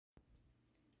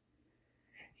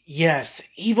Yes,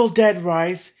 Evil Dead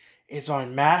Rise is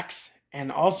on Max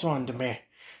and also on demand.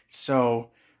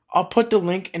 So I'll put the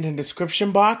link in the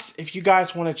description box if you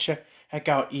guys want to check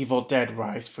out Evil Dead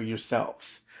Rise for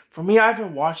yourselves. For me, I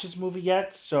haven't watched this movie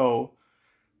yet, so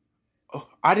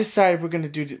I decided we're going to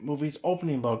do the movie's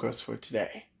opening logos for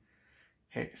today.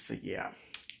 Hey, so yeah.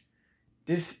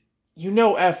 This,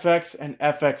 FX and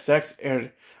FXX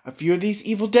aired a few of these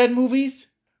Evil Dead movies,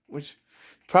 which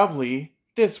probably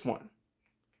this one.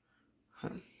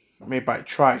 Made by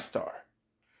TriStar.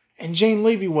 And Jane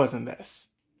Levy was in this.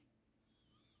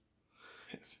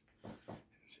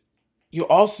 You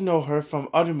also know her from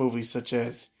other movies such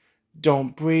as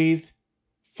Don't Breathe,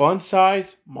 Fun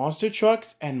Size, Monster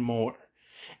Trucks, and more.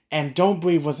 And Don't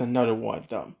Breathe was another one of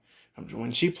them,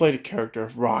 when she played the character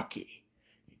of Rocky.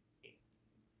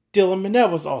 Dylan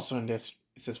Minnette was also in this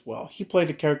as well. He played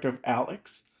the character of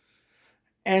Alex.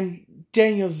 And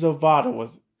Daniel Zavada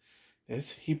was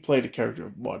this. He played the character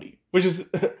of Buddy, which is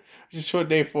just short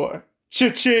name for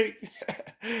Cha-ching.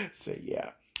 So yeah.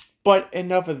 But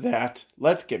enough of that.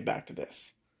 Let's get back to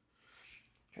this.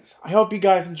 I hope you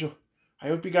guys enjoyed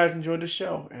the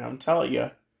show. And I'm telling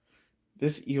you,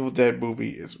 this Evil Dead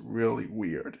movie is really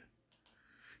weird.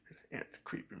 And it's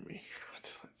creeping me.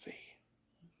 Let's see.